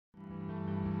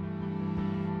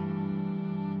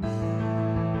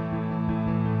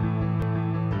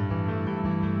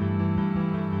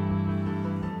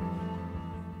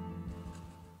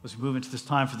As we move into this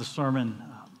time for the sermon,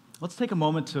 let's take a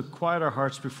moment to quiet our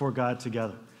hearts before God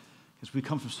together. Because we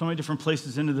come from so many different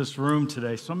places into this room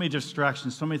today, so many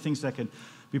distractions, so many things that could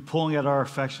be pulling at our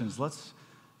affections. Let's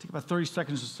take about 30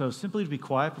 seconds or so simply to be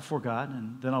quiet before God,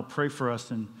 and then I'll pray for us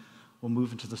and we'll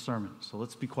move into the sermon. So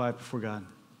let's be quiet before God.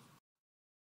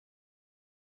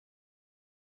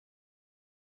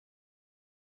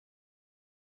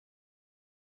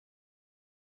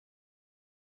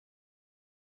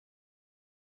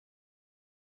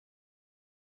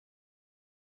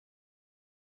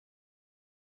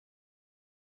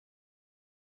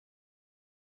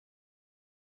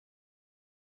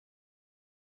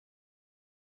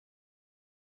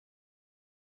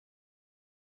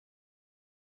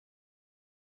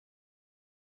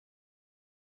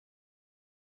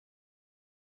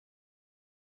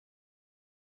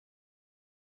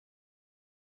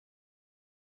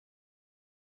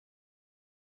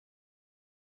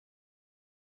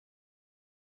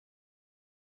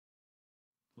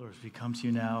 Lord, as we come to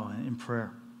you now in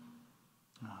prayer,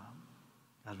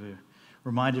 God, we're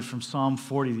reminded from Psalm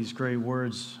 40, these great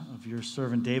words of your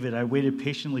servant David. I waited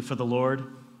patiently for the Lord.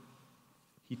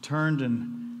 He turned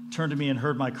to me and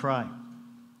heard my cry.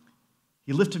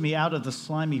 He lifted me out of the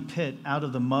slimy pit, out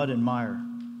of the mud and mire.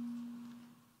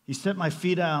 He set my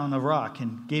feet on a rock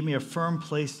and gave me a firm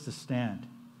place to stand.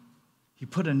 He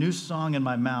put a new song in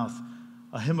my mouth,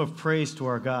 a hymn of praise to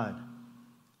our God.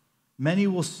 Many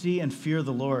will see and fear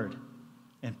the Lord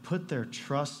and put their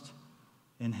trust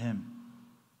in him.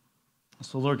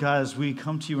 So, Lord God, as we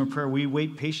come to you in prayer, we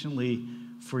wait patiently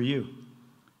for you.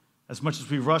 As much as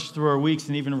we rushed through our weeks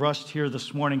and even rushed here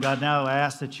this morning, God, now I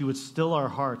ask that you would still our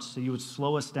hearts, that you would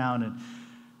slow us down and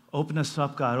open us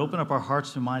up, God. Open up our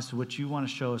hearts and minds to what you want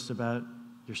to show us about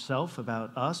yourself,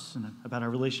 about us, and about our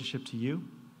relationship to you.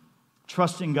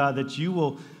 Trusting, God, that you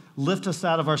will lift us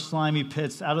out of our slimy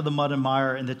pits, out of the mud and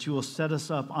mire, and that you will set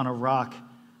us up on a rock.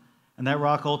 And that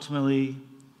rock ultimately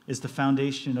is the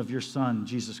foundation of your Son,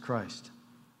 Jesus Christ.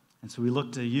 And so we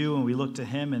look to you and we look to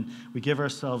him and we give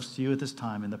ourselves to you at this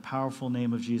time in the powerful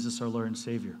name of Jesus, our Lord and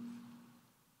Savior.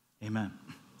 Amen.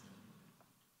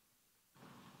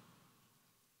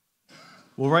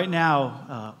 Well, right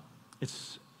now,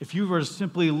 if you were to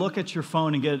simply look at your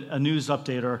phone and get a news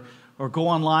update or go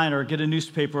online or get a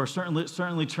newspaper or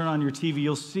certainly turn on your TV,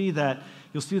 you'll see that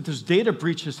there's data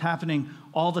breaches happening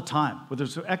all the time, whether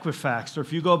it's Equifax or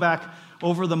if you go back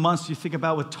over the months, you think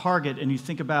about with Target and you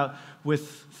think about with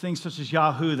things such as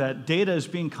Yahoo, that data is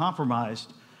being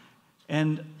compromised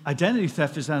and identity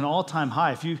theft is at an all-time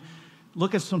high. If you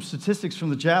look at some statistics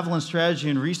from the Javelin Strategy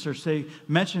and Research, they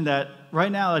mentioned that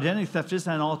right now identity theft is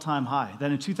at an all-time high, that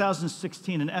in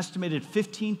 2016, an estimated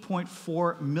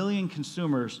 15.4 million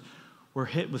consumers were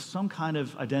hit with some kind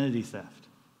of identity theft.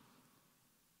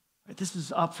 This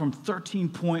is up from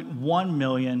 13.1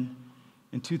 million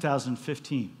in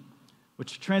 2015,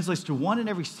 which translates to 1 in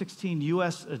every 16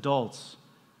 U.S. adults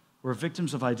were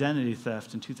victims of identity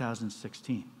theft in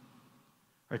 2016.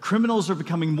 Criminals are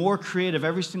becoming more creative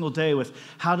every single day with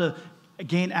how to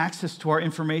gain access to our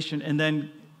information and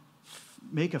then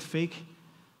make a fake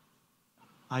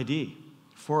ID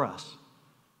for us,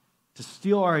 to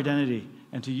steal our identity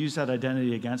and to use that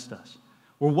identity against us.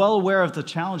 We're well aware of the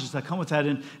challenges that come with that,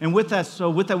 and with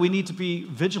that, we need to be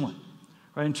vigilant,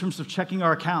 right, in terms of checking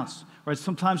our accounts, right?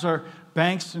 Sometimes our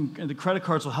banks and the credit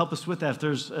cards will help us with that. If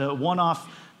there's a one-off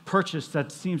purchase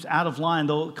that seems out of line,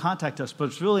 they'll contact us, but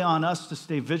it's really on us to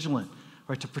stay vigilant,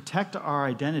 right, to protect our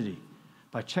identity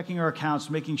by checking our accounts,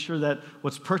 making sure that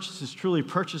what's purchased is truly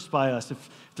purchased by us. If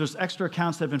there's extra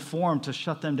accounts that have been formed, to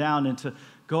shut them down and to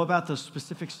go about those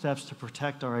specific steps to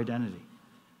protect our identity.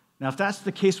 Now, if that's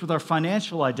the case with our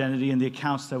financial identity and the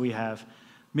accounts that we have,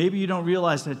 maybe you don't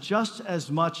realize that just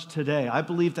as much today, I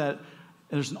believe that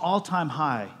there's an all-time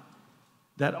high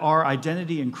that our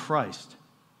identity in Christ,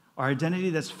 our identity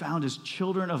that's found as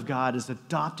children of God, as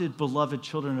adopted, beloved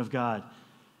children of God,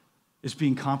 is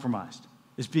being compromised,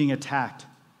 is being attacked.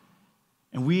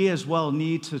 And we as well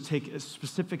need to take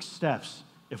specific steps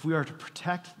if we are to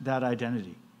protect that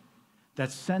identity.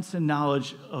 That sense and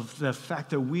knowledge of the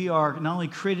fact that we are not only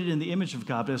created in the image of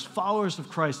God, but as followers of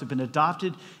Christ have been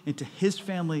adopted into his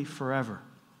family forever,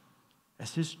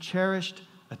 as his cherished,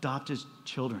 adopted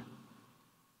children.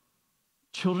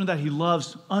 Children that he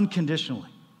loves unconditionally.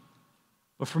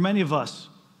 But for many of us,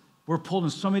 we're pulled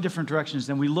in so many different directions,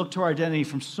 and we look to our identity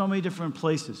from so many different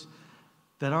places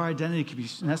that our identity could be,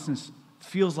 in essence,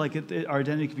 feels like our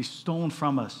identity could be stolen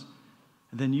from us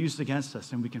and then used against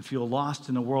us, and we can feel lost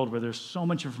in a world where there's so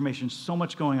much information, so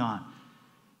much going on.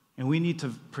 And we need to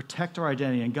protect our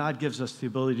identity, and God gives us the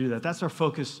ability to do that. That's our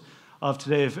focus of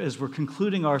today as we're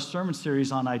concluding our sermon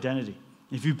series on identity.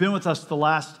 If you've been with us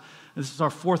this is our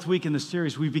fourth week in the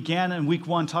series. We began in week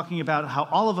 1 talking about how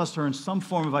all of us are in some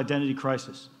form of identity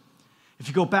crisis. If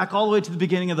you go back all the way to the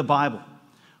beginning of the Bible,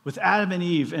 with Adam and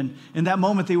Eve, and in that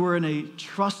moment they were in a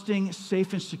trusting,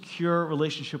 safe, and secure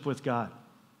relationship with God,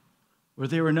 where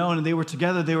they were known and they were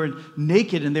together, they were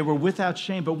naked and they were without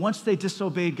shame. But once they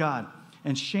disobeyed God,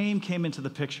 and shame came into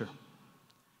the picture,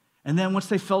 and then once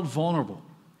they felt vulnerable,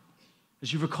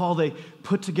 as you recall, they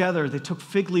took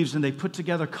fig leaves and they put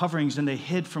together coverings and they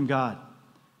hid from God.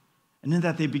 And in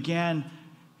that they began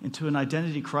into an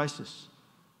identity crisis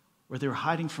where they were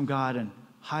hiding from God and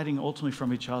hiding ultimately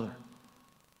from each other.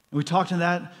 And we talked in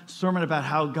that sermon about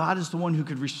how God is the one who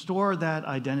could restore that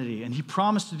identity. And he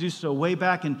promised to do so way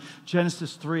back in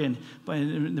Genesis 3,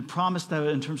 and the promise that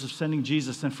in terms of sending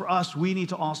Jesus. And for us, we need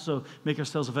to also make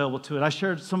ourselves available to it. I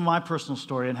shared some of my personal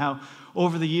story and how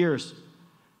over the years,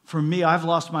 for me, I've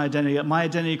lost my identity. My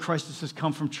identity crisis has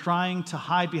come from trying to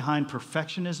hide behind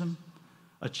perfectionism,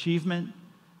 achievement,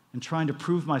 and trying to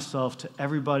prove myself to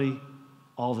everybody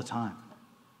all the time.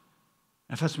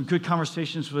 I've had some good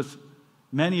conversations with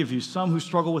many of you, some who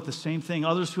struggle with the same thing,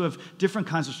 others who have different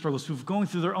kinds of struggles, who've going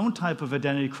through their own type of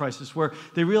identity crisis where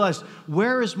they realize,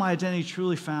 where is my identity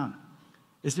truly found?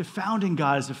 Is it found in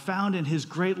God? Is it found in his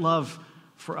great love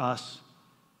for us?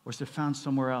 Or is it found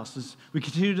somewhere else? As we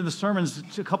continued in the sermons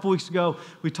a couple weeks ago,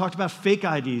 we talked about fake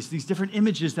IDs, these different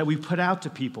images that we put out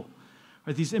to people,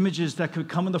 right? These images that could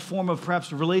come in the form of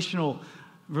perhaps relational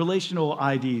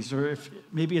IDs, or if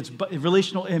maybe it's a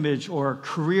relational image or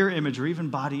career image or even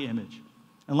body image.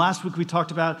 And last week we talked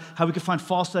about how we could find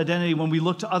false identity when we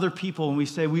look to other people and we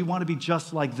say we want to be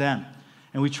just like them.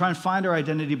 And we try and find our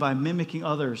identity by mimicking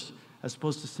others as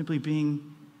opposed to simply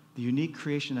being the unique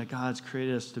creation that God's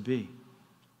created us to be,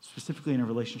 specifically in a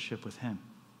relationship with him.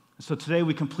 And so today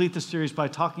we complete the series by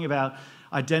talking about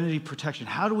identity protection.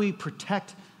 How do we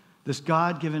protect this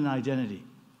God-given identity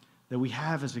that we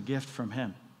have as a gift from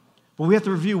him? But we have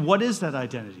to review, what is that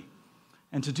identity?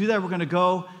 And to do that, we're going to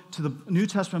go to the New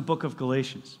Testament book of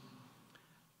Galatians.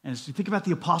 And as you think about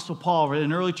the Apostle Paul, right,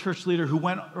 an early church leader who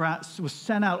was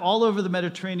sent out all over the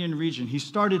Mediterranean region, he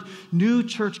started new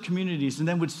church communities and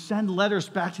then would send letters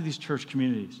back to these church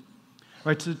communities,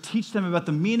 right, to teach them about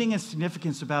the meaning and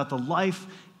significance about the life,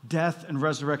 death, and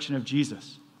resurrection of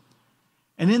Jesus.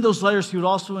 And in those letters, he would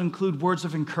also include words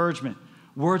of encouragement,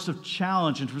 words of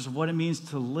challenge in terms of what it means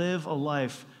to live a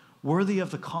life worthy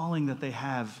of the calling that they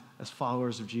have as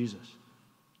followers of Jesus.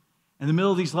 In the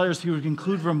middle of these letters, he would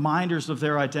include reminders of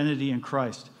their identity in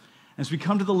Christ. As we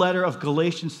come to the letter of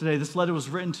Galatians today, this letter was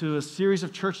written to a series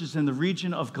of churches in the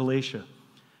region of Galatia.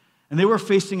 And they were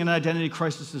facing an identity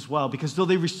crisis as well, because though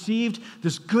they received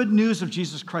this good news of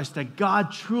Jesus Christ, that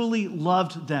God truly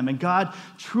loved them, and God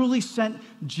truly sent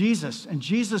Jesus, and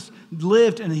Jesus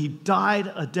lived and he died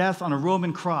a death on a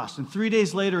Roman cross, and 3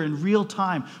 days later in real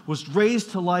time was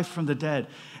raised to life from the dead.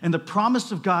 And the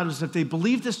promise of God was that they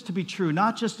believed this to be true,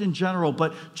 not just in general,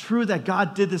 but true that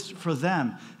God did this for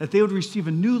them, that they would receive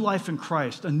a new life in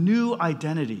Christ, a new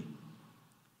identity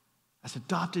as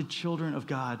adopted children of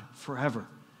God forever.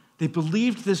 They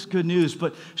believed this good news,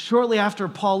 but shortly after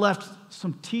Paul left,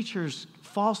 some teachers,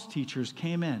 false teachers,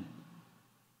 came in.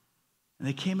 And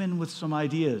they came in with some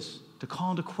ideas to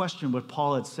call into question what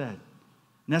Paul had said.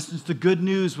 In essence, the good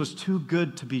news was too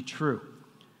good to be true.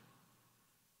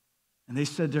 And they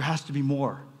said there has to be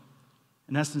more.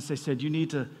 In essence, they said you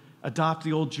need to adopt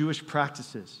the old Jewish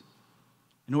practices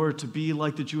in order to be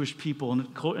like the Jewish people,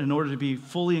 in order to be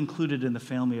fully included in the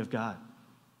family of God.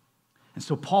 And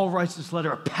so Paul writes this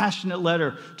letter, a passionate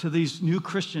letter to these new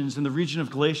Christians in the region of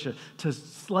Galatia to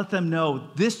let them know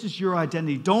this is your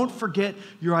identity. Don't forget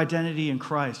your identity in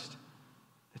Christ,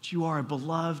 that you are a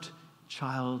beloved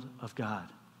child of God.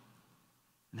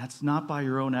 And that's not by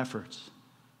your own efforts.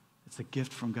 It's a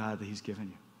gift from God that he's given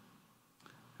you.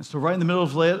 And so right in the middle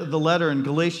of the letter in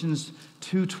Galatians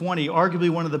 2:20, arguably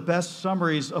one of the best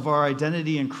summaries of our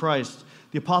identity in Christ,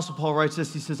 the Apostle Paul writes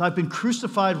this. He says, I've been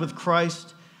crucified with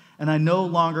Christ, and I no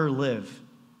longer live,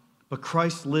 but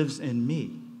Christ lives in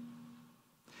me.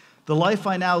 The life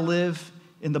I now live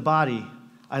in the body,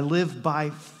 I live by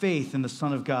faith in the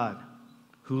Son of God,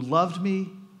 who loved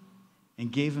me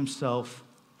and gave himself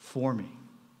for me.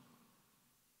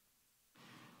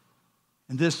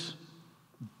 And this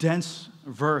dense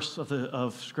verse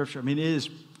of Scripture, I mean, it is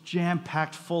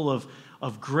jam-packed full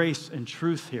of grace and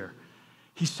truth here.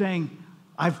 He's saying,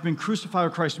 I've been crucified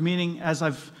with Christ, meaning as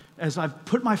I've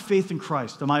put my faith in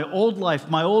Christ, and my old life,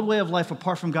 my old way of life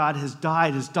apart from God has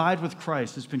died with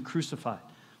Christ, has been crucified.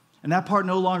 And that part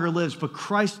no longer lives, but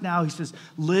Christ now, he says,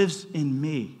 lives in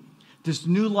me. this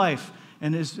new life.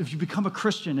 And if you become a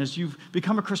Christian,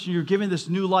 you're given this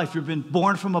new life. You've been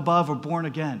born from above or born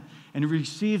again. And you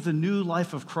receive the new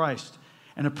life of Christ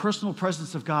and a personal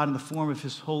presence of God in the form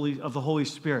of the Holy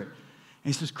Spirit. And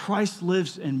he says, Christ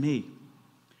lives in me.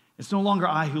 It's no longer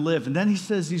I who live. And then he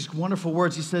says these wonderful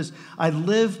words. He says, I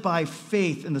live by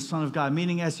faith in the Son of God,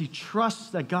 meaning as he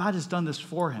trusts that God has done this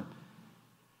for him,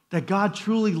 that God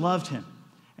truly loved him,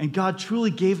 and God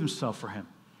truly gave himself for him.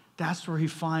 That's where he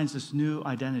finds this new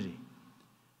identity.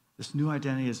 This new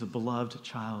identity as a beloved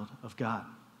child of God.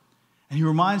 And he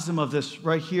reminds them of this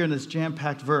right here in this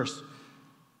jam-packed verse.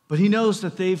 But he knows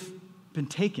that they've been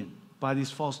taken by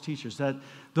these false teachers, that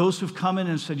those who've come in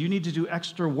and said, you need to do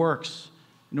extra works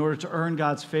in order to earn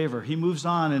God's favor. He moves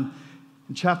on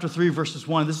in chapter 3, verses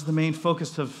 1. This is the main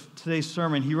focus of today's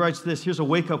sermon. He writes this. Here's a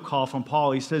wake-up call from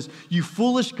Paul. He says, you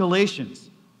foolish Galatians,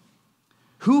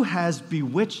 who has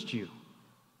bewitched you?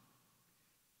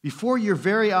 Before your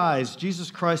very eyes, Jesus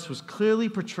Christ was clearly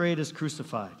portrayed as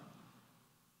crucified.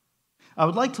 I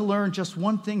would like to learn just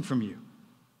one thing from you.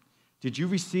 Did you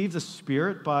receive the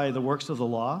Spirit by the works of the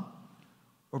law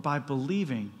or by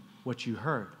believing what you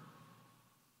heard?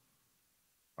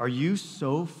 Are you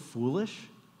so foolish?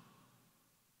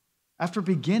 After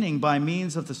beginning by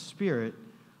means of the Spirit,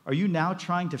 are you now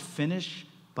trying to finish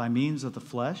by means of the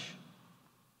flesh?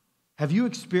 Have you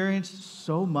experienced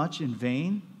so much in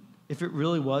vain, if it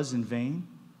really was in vain?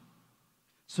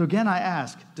 So again, I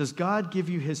ask, does God give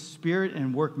you his Spirit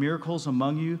and work miracles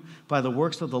among you by the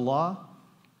works of the law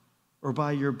or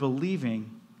by your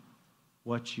believing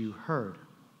what you heard?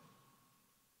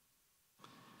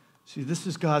 See, this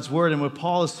is God's word, and what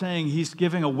Paul is saying, he's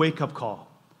giving a wake-up call.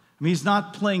 I mean, he's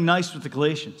not playing nice with the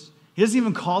Galatians. He doesn't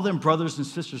even call them brothers and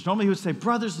sisters. Normally he would say,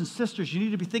 brothers and sisters, you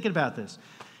need to be thinking about this.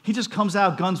 He just comes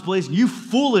out guns blazing, you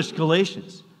foolish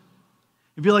Galatians.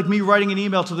 It'd be like me writing an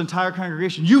email to the entire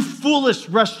congregation, you foolish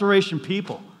Restoration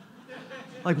people.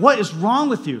 Like, what is wrong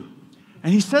with you?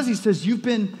 And he says,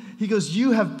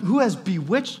 who has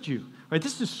bewitched you? Right?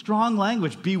 This is strong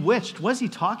language, bewitched. What is he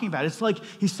talking about? It's like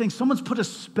he's saying someone's put a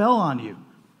spell on you.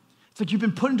 It's like you've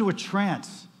been put into a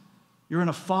trance. You're in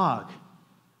a fog.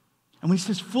 And when he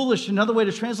says foolish, another way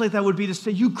to translate that would be to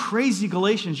say, you crazy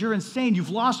Galatians, you're insane,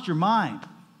 you've lost your mind.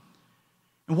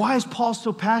 And why is Paul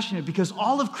so passionate? Because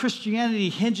all of Christianity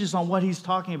hinges on what he's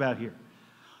talking about here.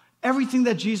 Everything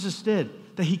that Jesus did,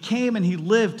 that he came and he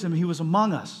lived and he was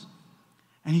among us.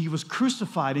 And he was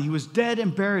crucified and he was dead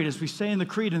and buried, as we say in the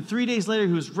Creed. And 3 days later,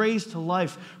 he was raised to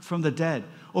life from the dead,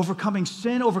 overcoming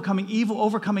sin, overcoming evil,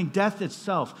 overcoming death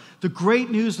itself. The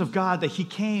great news of God that he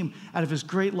came out of his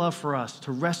great love for us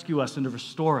to rescue us and to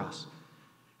restore us.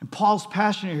 And Paul's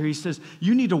passionate here. He says,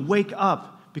 you need to wake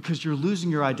up because you're losing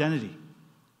your identity.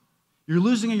 You're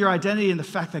losing your identity in the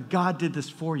fact that God did this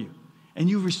for you. And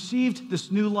you received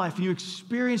this new life, and you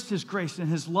experienced his grace and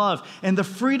his love, and the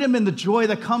freedom and the joy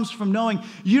that comes from knowing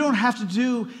you don't have to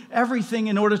do everything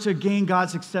in order to gain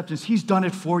God's acceptance. He's done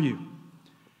it for you.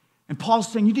 And Paul's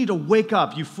saying, you need to wake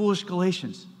up, you foolish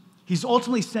Galatians. He's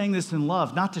ultimately saying this in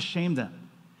love, not to shame them.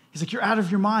 He's like, you're out of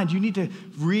your mind. You need to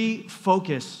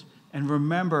refocus and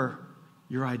remember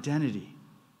your identity.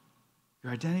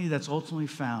 Your identity that's ultimately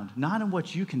found, not in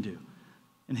what you can do.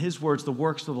 In his words, the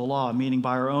works of the law, meaning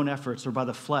by our own efforts or by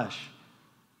the flesh,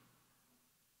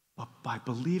 but by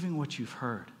believing what you've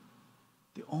heard.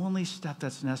 The only step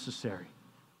that's necessary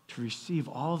to receive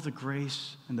all of the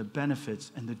grace and the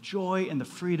benefits and the joy and the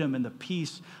freedom and the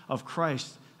peace of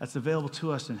Christ that's available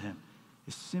to us in him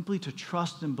is simply to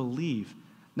trust and believe,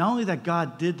 not only that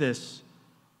God did this,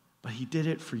 but he did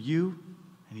it for you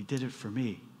and he did it for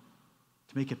me,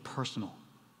 to make it personal.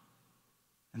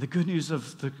 And the good news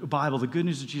of the Bible, the good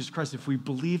news of Jesus Christ, if we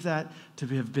believe that to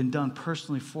have been done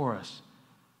personally for us,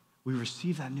 we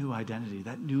receive that new identity,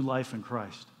 that new life in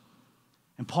Christ.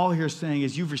 And Paul here is saying,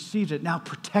 as you've received it, now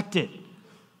protect it.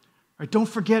 Right? Don't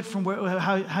forget from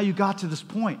how you got to this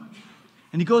point.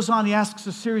 And he goes on, he asks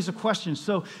a series of questions.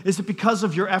 So is it because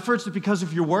of your efforts? Is it because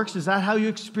of your works? Is that how you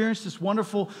experience this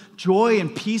wonderful joy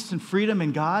and peace and freedom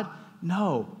in God?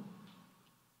 No.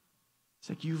 It's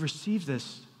like you received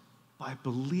this by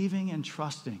believing and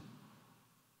trusting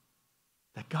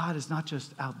that God is not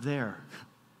just out there,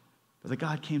 but that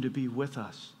God came to be with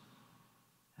us,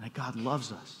 and that God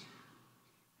loves us.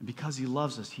 And because he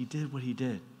loves us, he did what he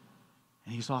did,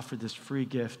 and he's offered this free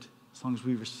gift as long as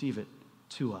we receive it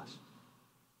to us.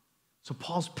 So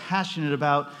Paul's passionate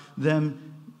about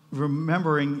them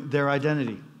remembering their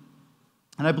identity.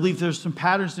 And I believe there's some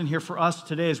patterns in here for us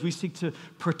today as we seek to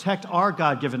protect our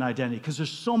God-given identity, because there's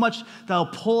so much that will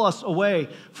pull us away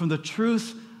from the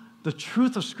truth the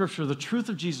truth of Scripture, the truth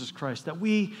of Jesus Christ, that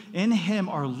we in him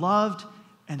are loved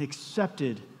and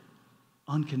accepted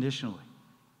unconditionally.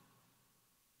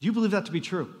 Do you believe that to be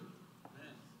true?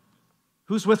 Amen.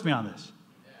 Who's with me on this?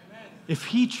 Amen. If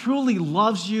he truly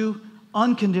loves you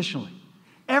unconditionally,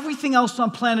 everything else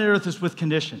on planet Earth is with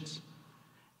conditions.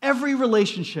 Every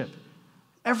relationship,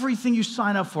 everything you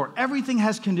sign up for, everything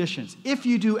has conditions. If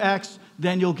you do X,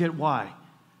 then you'll get Y.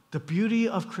 The beauty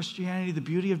of Christianity, the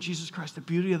beauty of Jesus Christ, the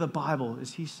beauty of the Bible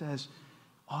is he says,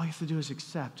 all you have to do is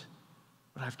accept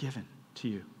what I've given to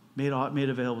you, made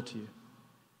available to you.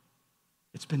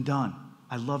 It's been done.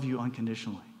 I love you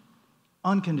unconditionally.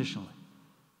 Unconditionally.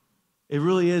 It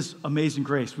really is amazing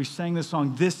grace. We sang this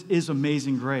song, This is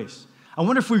Amazing Grace. I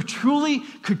wonder if we truly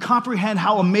could comprehend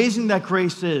how amazing that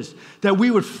grace is, that we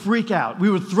would freak out. We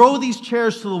would throw these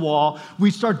chairs to the wall.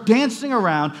 We'd start dancing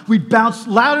around. We'd bounce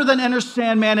louder than Enter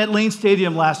Sandman at Lane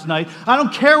Stadium last night. I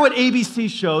don't care what ABC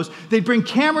shows. They'd bring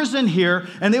cameras in here,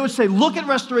 and they would say, look at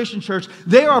Restoration Church.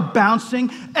 They are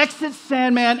bouncing. Exit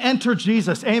Sandman, enter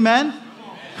Jesus. Amen?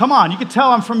 Come on. You can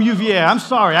tell I'm from UVA. I'm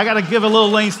sorry. I got to give a little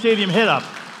Lane Stadium hit up.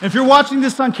 If you're watching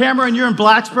this on camera and you're in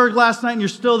Blacksburg last night and you're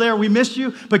still there, we miss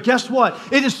you. But guess what?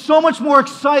 It is so much more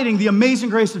exciting, the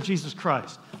amazing grace of Jesus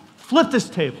Christ. Flip this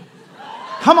table.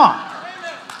 Come on.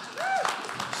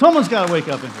 Someone's got to wake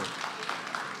up in here.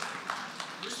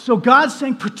 So God's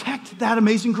saying, protect that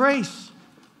amazing grace.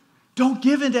 Don't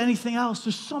give in to anything else.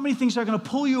 There's so many things that are going to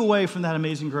pull you away from that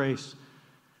amazing grace.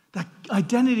 That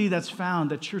identity that's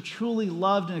found, that you're truly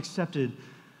loved and accepted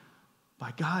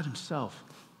by God himself.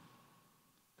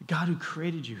 The God who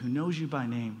created you, who knows you by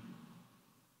name.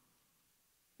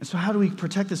 And so how do we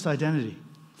protect this identity?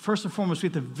 First and foremost, we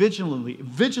have to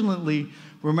vigilantly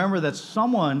remember that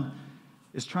someone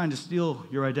is trying to steal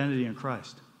your identity in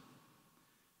Christ.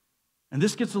 And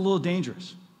this gets a little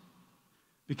dangerous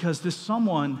because this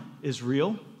someone is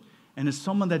real and it's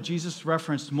someone that Jesus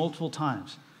referenced multiple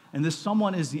times. And this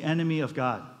someone is the enemy of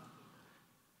God.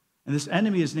 And this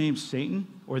enemy is named Satan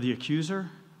or the accuser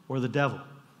or the devil.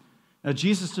 Now,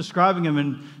 Jesus describing him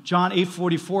in John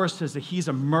 8:44 says that he's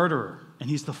a murderer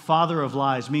and he's the father of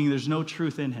lies, meaning there's no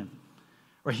truth in him.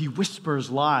 Or he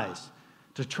whispers lies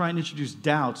to try and introduce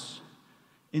doubts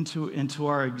into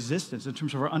our existence in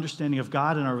terms of our understanding of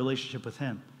God and our relationship with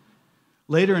him.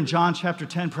 Later in John chapter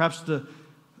 10, perhaps the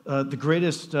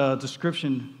greatest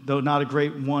description, though not a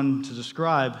great one to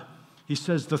describe, he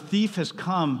says, the thief has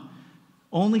come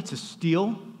only to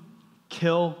steal,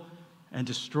 kill, and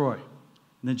destroy.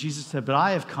 And then Jesus said, but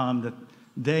I have come that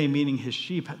they, meaning his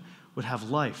sheep, would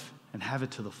have life and have it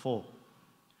to the full.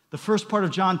 The first part of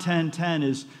John 10:10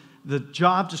 is the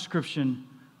job description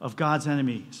of God's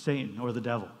enemy, Satan, or the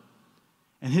devil.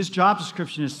 And his job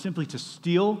description is simply to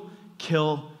steal,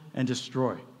 kill, and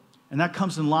destroy. And that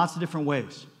comes in lots of different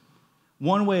ways.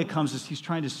 One way it comes is he's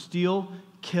trying to steal,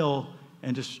 kill,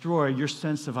 and destroy your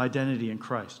sense of identity in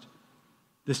Christ.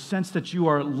 The sense that you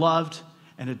are loved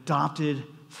and adopted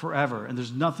forever, and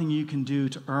there's nothing you can do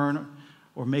to earn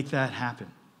or make that happen.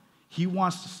 He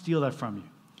wants to steal that from you.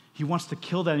 He wants to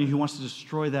kill that, and he wants to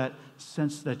destroy that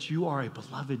sense that you are a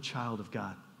beloved child of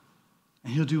God.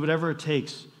 And he'll do whatever it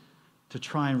takes to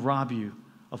try and rob you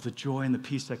of the joy and the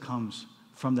peace that comes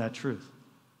from that truth.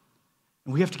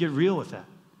 And we have to get real with that.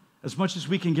 As much as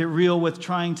we can get real with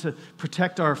trying to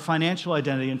protect our financial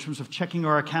identity in terms of checking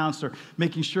our accounts or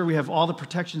making sure we have all the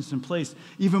protections in place,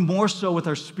 even more so with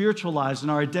our spiritual lives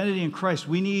and our identity in Christ,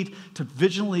 we need to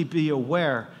vigilantly be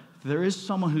aware that there is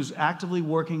someone who's actively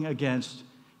working against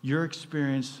your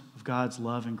experience of God's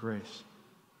love and grace.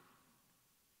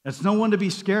 That's no one to be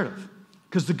scared of,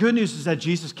 because the good news is that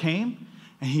Jesus came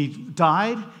and he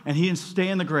died and he didn't stay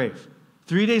in the grave.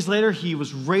 3 days later, he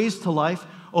was raised to life,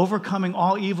 overcoming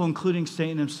all evil, including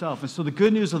Satan himself. And so the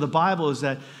good news of the Bible is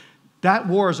that that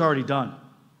war is already done.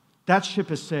 That ship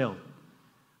has sailed.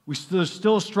 There's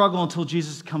still a struggle until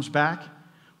Jesus comes back,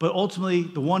 but ultimately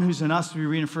the one who's in us, we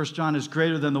read in 1 John, is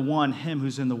greater than the one, him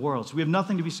who's in the world. So we have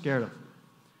nothing to be scared of,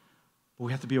 but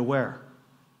we have to be aware.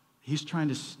 He's trying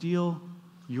to steal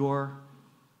your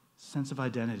sense of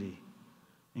identity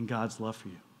in God's love for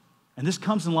you. And this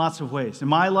comes in lots of ways. In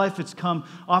my life, it's come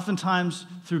oftentimes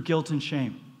through guilt and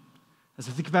shame. As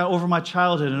I think about over my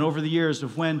childhood and over the years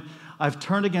of when I've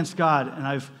turned against God and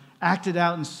I've acted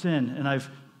out in sin and I've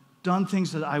done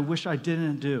things that I wish I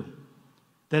didn't do,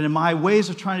 that in my ways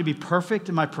of trying to be perfect,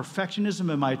 in my perfectionism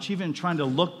and my achievement and trying to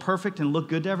look perfect and look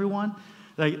good to everyone,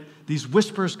 these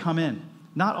whispers come in.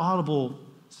 Not an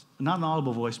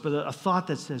audible voice, but a thought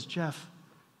that says, Jeff,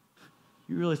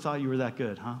 you really thought you were that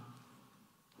good, huh?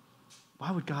 Why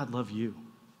would God love you?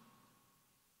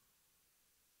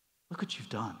 Look what you've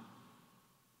done.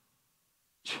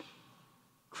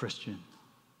 Christian,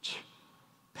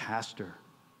 pastor,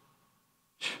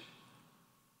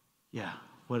 yeah,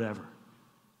 whatever.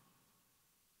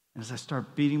 And as I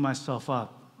start beating myself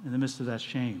up in the midst of that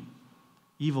shame,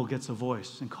 evil gets a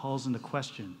voice and calls into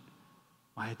question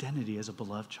my identity as a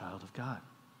beloved child of God.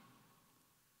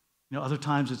 Other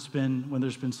times it's been when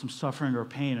there's been some suffering or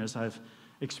pain, as I've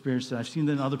experienced it. I've seen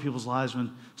that in other people's lives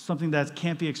when something that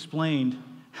can't be explained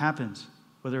happens,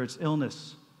 whether it's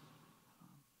illness,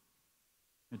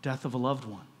 the death of a loved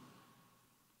one.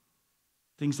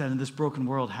 Things that in this broken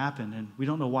world happen, and we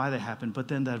don't know why they happen, but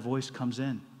then that voice comes in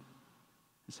and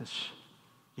says,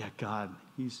 yeah, God,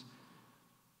 he's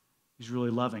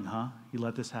really loving, huh? He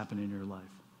let this happen in your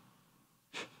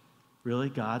life. Really?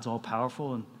 God's all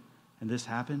powerful and this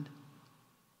happened?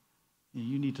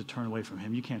 You need to turn away from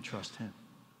him. You can't trust him.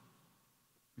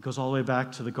 It goes all the way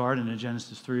back to the garden in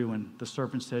Genesis 3 when the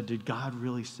serpent said, did God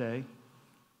really say?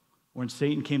 When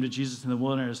Satan came to Jesus in the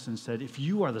wilderness and said, if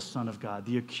you are the Son of God,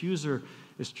 the accuser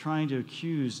is trying to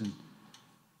accuse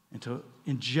and to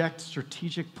inject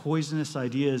strategic poisonous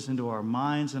ideas into our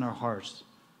minds and our hearts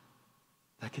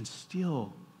that can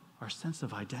steal our sense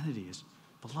of identity as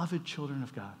beloved children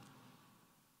of God.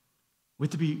 We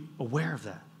have to be aware of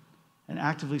that and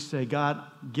actively say, God,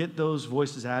 get those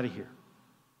voices out of here,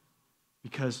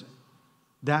 because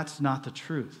that's not the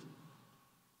truth.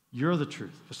 You're the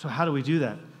truth. So how do we do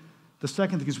that? The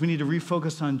second thing is we need to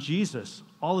refocus on Jesus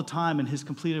all the time and his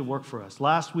completed work for us.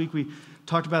 Last week we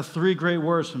talked about 3 great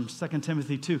words from 2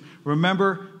 Timothy 2.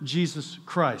 Remember Jesus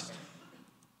Christ.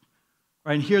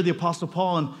 Right, and here the Apostle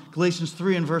Paul in Galatians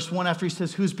 3 and verse 1, after he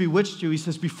says, who's bewitched you? He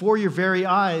says, before your very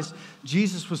eyes,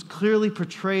 Jesus was clearly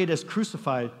portrayed as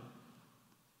crucified.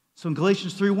 So in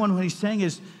Galatians 3:1, what he's saying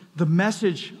is the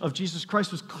message of Jesus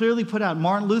Christ was clearly put out.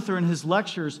 Martin Luther in his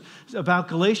lectures about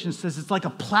Galatians says it's like a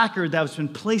placard that has been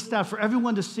placed out for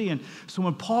everyone to see. And so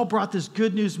when Paul brought this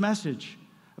good news message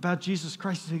about Jesus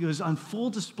Christ, it was on full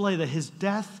display that his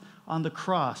death on the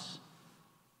cross,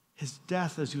 his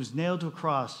death as he was nailed to a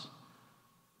cross,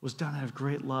 was done out of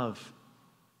great love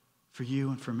for you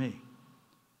and for me.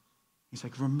 He's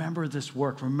like, remember this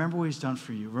work. Remember what he's done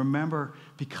for you. Remember,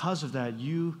 because of that,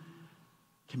 you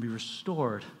can be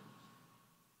restored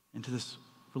into this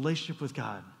relationship with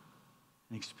God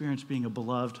and experience being a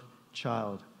beloved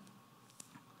child.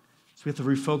 So we have to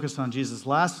refocus on Jesus.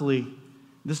 Lastly,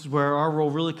 this is where our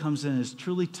role really comes in, is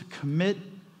truly to commit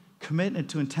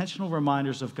into intentional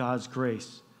reminders of God's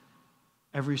grace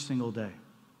every single day.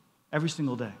 Every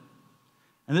single day.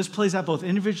 And this plays out both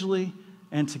individually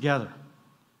and together.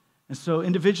 And so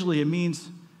individually, it means,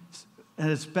 at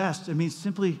its best, it means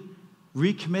simply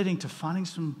recommitting to finding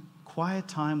some quiet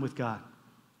time with God,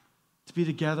 to be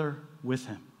together with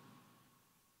him.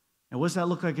 And what does that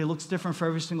look like? It looks different for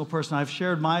every single person. I've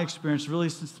shared my experience really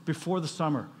since before the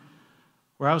summer,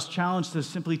 where I was challenged to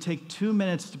simply take 2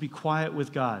 minutes to be quiet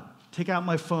with God. Take out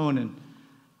my phone and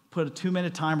put a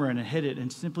 2-minute timer in and hit it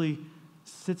and simply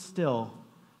sit still,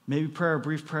 maybe pray a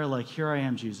brief prayer like, here I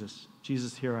am, Jesus.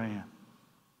 Jesus, here I am.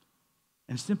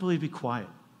 And simply be quiet.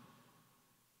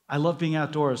 I love being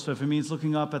outdoors, so if it means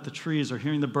looking up at the trees or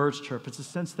hearing the birds chirp, it's a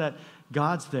sense that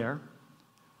God's there.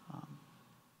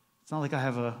 It's not like I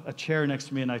have a chair next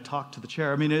to me and I talk to the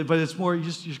chair. But it's more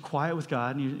you're quiet with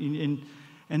God.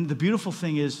 And the beautiful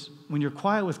thing is when you're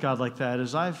quiet with God like that,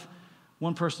 is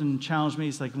one person challenged me,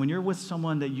 it's like when you're with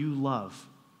someone that you love,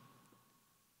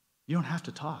 you don't have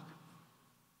to talk.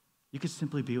 You could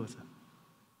simply be with them.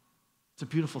 It's a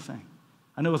beautiful thing.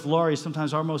 I know with Laurie,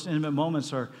 sometimes our most intimate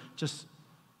moments are just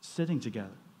sitting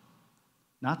together,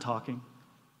 not talking,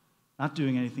 not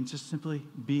doing anything, just simply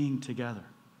being together.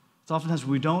 It's oftentimes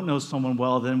when we don't know someone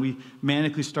well, then we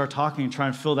manically start talking and try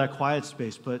and fill that quiet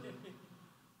space. But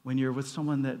when you're with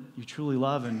someone that you truly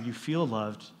love and you feel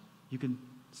loved, you can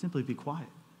simply be quiet.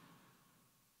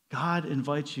 God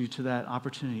invites you to that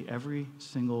opportunity every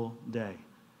single day.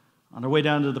 On our way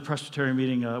down to the Presbyterian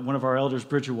meeting, one of our elders,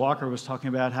 Bridget Walker, was talking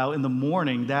about how in the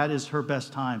morning, that is her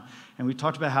best time. And we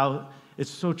talked about how it's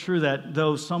so true that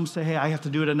though some say, hey, I have to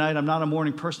do it at night, I'm not a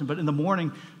morning person, but in the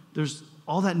morning, there's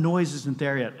all that noise isn't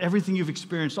there yet. Everything you've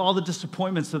experienced, all the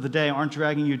disappointments of the day aren't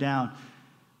dragging you down.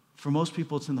 For most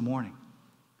people, it's in the morning.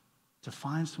 To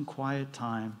find some quiet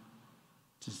time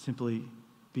to simply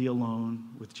be alone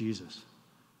with Jesus.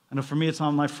 I know for me, it's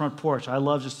on my front porch. I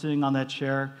love just sitting on that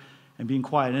chair and being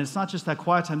quiet. And it's not just that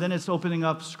quiet time. Then it's opening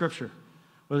up Scripture,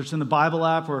 whether it's in the Bible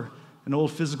app or an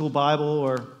old physical Bible,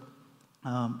 or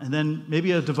and then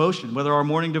maybe a devotion, whether our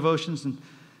morning devotions. And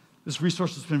this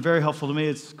resource has been very helpful to me.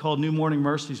 It's called New Morning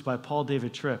Mercies by Paul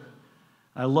David Tripp.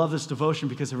 I love this devotion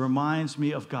because it reminds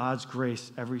me of God's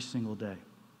grace every single day.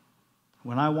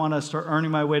 when I want to start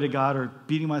earning my way to God or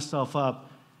beating myself up,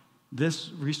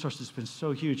 this resource has been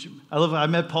so huge. I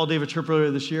met Paul David Tripp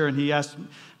earlier this year, and he asked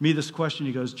me this question.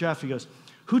 He goes, Jeff,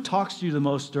 who talks to you the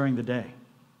most during the day?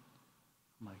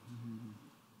 I'm like,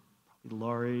 probably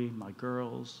Laurie, my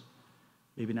girls,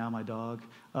 maybe now my dog.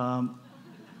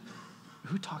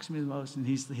 Who talks to me the most? And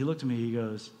he looked at me, he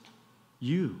goes,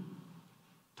 you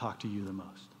talk to you the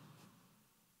most.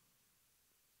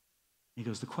 He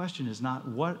goes, the question is not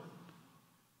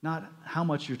how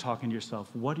much you're talking to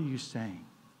yourself, what are you saying?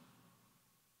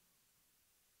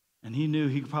 And he knew,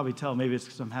 he could probably tell, maybe it's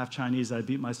because I'm half Chinese that I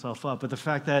beat myself up, but the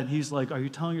fact that he's like, are you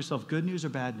telling yourself good news or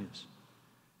bad news?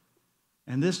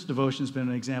 And this devotion has been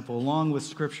an example, along with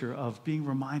Scripture, of being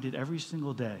reminded every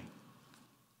single day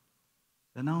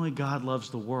that not only God loves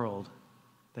the world,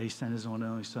 that he sent his one and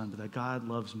only Son, but that God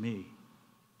loves me,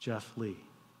 Jeff Lee,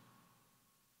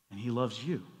 and he loves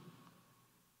you.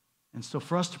 And so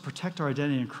for us to protect our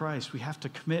identity in Christ, we have to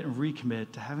commit and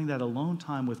recommit to having that alone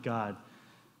time with God,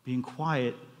 being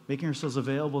quiet, making ourselves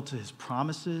available to his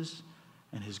promises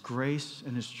and his grace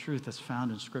and his truth that's found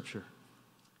in Scripture.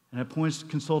 And at points,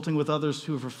 consulting with others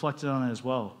who have reflected on it as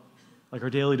well, like our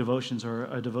daily devotions or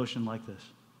a devotion like this.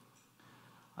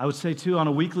 I would say, too, on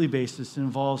a weekly basis, it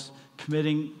involves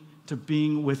committing to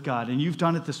being with God. And you've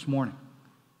done it this morning.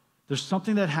 There's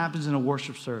something that happens in a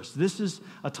worship service. This is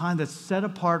a time that's set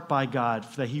apart by God,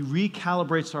 that he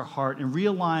recalibrates our heart and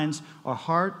realigns our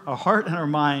heart and our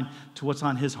mind to what's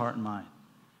on his heart and mind.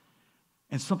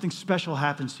 And something special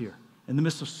happens here. In the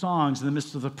midst of songs, in the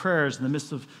midst of the prayers, in the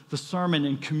midst of the sermon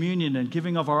and communion and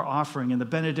giving of our offering and the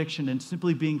benediction and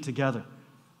simply being together,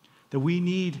 that we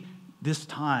need this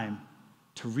time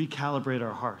to recalibrate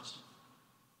our hearts.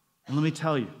 And let me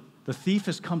tell you, the thief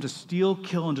has come to steal,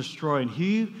 kill, and destroy, and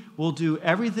he will do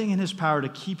everything in his power to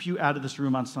keep you out of this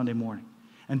room on Sunday morning.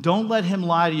 And don't let him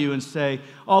lie to you and say,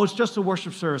 oh, it's just a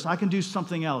worship service. I can do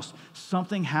something else.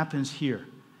 Something happens here.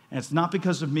 And it's not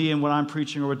because of me and what I'm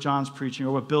preaching or what John's preaching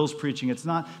or what Bill's preaching. It's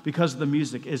not because of the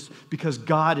music. It's because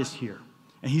God is here,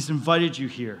 and he's invited you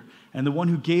here. And the one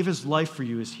who gave his life for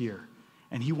you is here.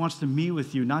 And he wants to meet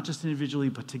with you, not just individually,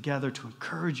 but together to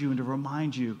encourage you and to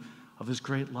remind you of his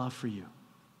great love for you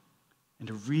and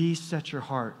to reset your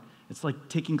heart. It's like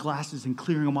taking glasses and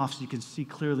clearing them off so you can see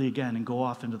clearly again and go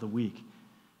off into the week.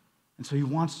 And so he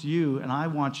wants you, and I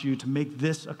want you, to make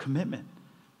this a commitment,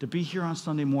 to be here on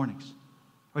Sunday mornings,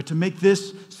 or to make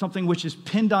this something which is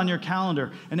pinned on your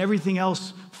calendar, and everything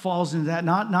else falls into that.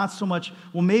 Not so much,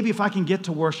 well, maybe if I can get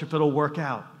to worship, it'll work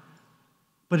out.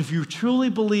 But if you truly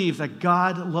believe that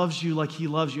God loves you like he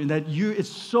loves you, and that it's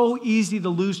so easy to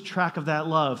lose track of that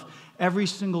love every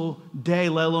single day,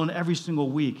 let alone every single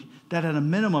week, that at a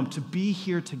minimum, to be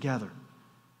here together,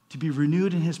 to be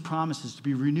renewed in his promises, to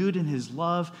be renewed in his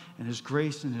love and his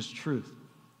grace and his truth.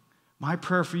 My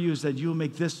prayer for you is that you will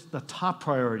make this the top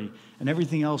priority and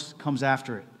everything else comes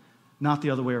after it, not the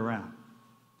other way around.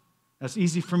 That's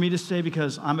easy for me to say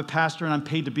because I'm a pastor and I'm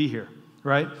paid to be here,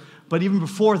 right? But even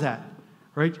before that,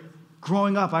 right,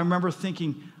 growing up, I remember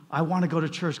thinking, I want to go to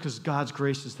church because God's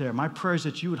grace is there. My prayer is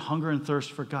that you would hunger and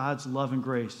thirst for God's love and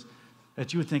grace,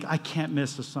 that you would think, I can't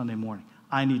miss a Sunday morning.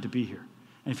 I need to be here.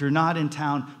 And if you're not in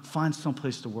town, find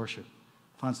someplace to worship.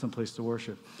 Find someplace to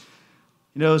worship.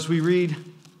 You know, as we read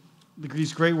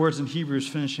these great words in Hebrews,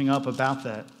 finishing up about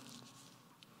that,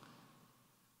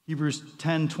 Hebrews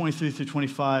 10, 23 through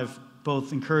 25,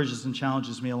 both encourages and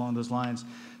challenges me along those lines.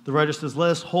 The writer says, let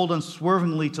us hold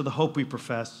unswervingly to the hope we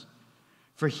profess,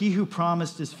 for he who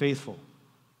promised is faithful.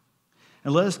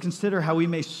 And let us consider how we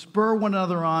may spur one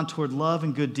another on toward love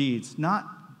and good deeds,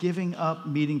 not giving up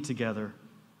meeting together,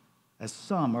 as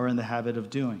some are in the habit of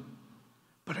doing,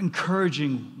 but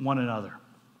encouraging one another.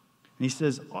 And he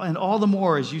says, and all the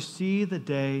more as you see the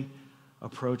day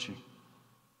approaching.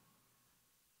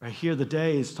 Right here, the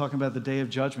day is talking about the day of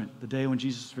judgment, the day when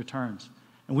Jesus returns.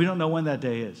 And we don't know when that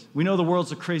day is. We know the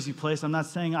world's a crazy place. I'm not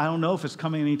saying I don't know if it's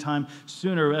coming anytime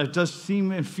sooner. It does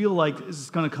seem and feel like it's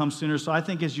going to come sooner. So I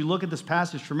think as you look at this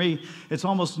passage, for me, it's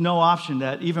almost no option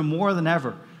that even more than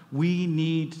ever, we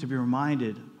need to be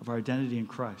reminded of our identity in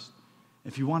Christ.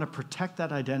 If you want to protect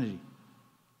that identity,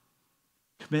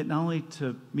 commit not only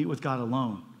to meet with God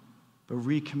alone, but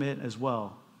recommit as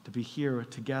well to be here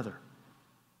together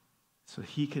so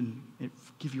he can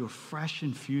give you a fresh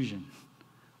infusion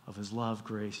of his love,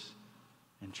 grace,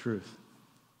 and truth.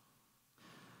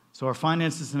 So our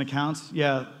finances and accounts,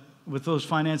 with those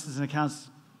finances and accounts,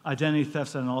 identity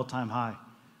theft's at an all-time high.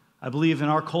 I believe in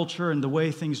our culture and the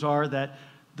way things are that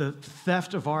the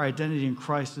theft of our identity in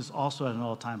Christ is also at an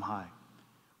all-time high.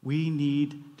 We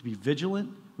need to be vigilant,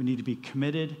 we need to be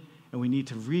committed, and we need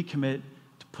to recommit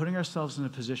to putting ourselves in a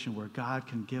position where God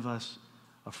can give us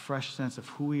a fresh sense of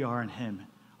who we are in him,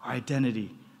 our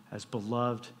identity as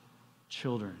beloved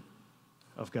children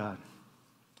of God.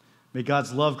 May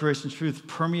God's love, grace, and truth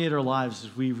permeate our lives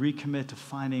as we recommit to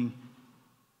finding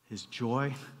his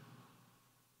joy,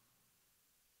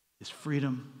 his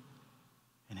freedom,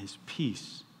 and his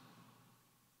peace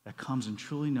that comes in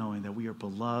truly knowing that we are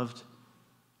beloved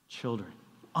children,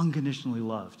 unconditionally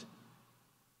loved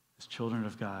as children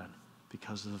of God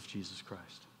because of Jesus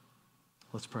Christ.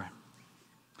 Let's pray.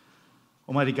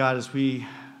 Almighty God, as we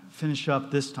finish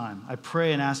up this time, I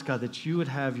pray and ask, God, that you would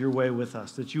have your way with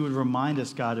us, that you would remind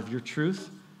us, God, of your truth,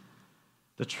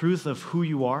 the truth of who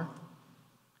you are,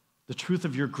 the truth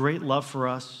of your great love for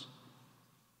us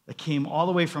that came all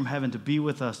the way from heaven to be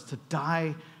with us, to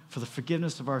die for the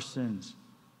forgiveness of our sins.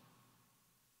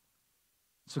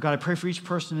 So, God, I pray for each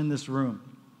person in this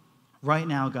room right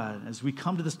now, God, as we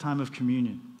come to this time of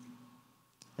communion,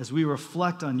 as we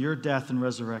reflect on your death and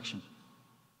resurrection,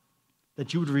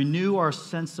 that you would renew our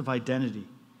sense of identity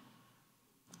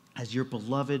as your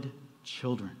beloved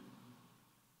children,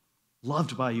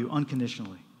 loved by you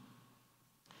unconditionally.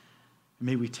 And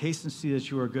may we taste and see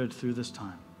that you are good through this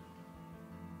time.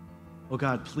 Oh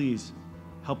God, please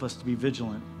help us to be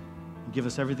vigilant and give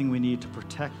us everything we need to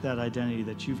protect that identity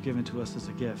that you've given to us as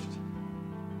a gift.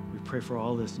 We pray for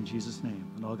all this in Jesus'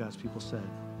 name. And all God's people said,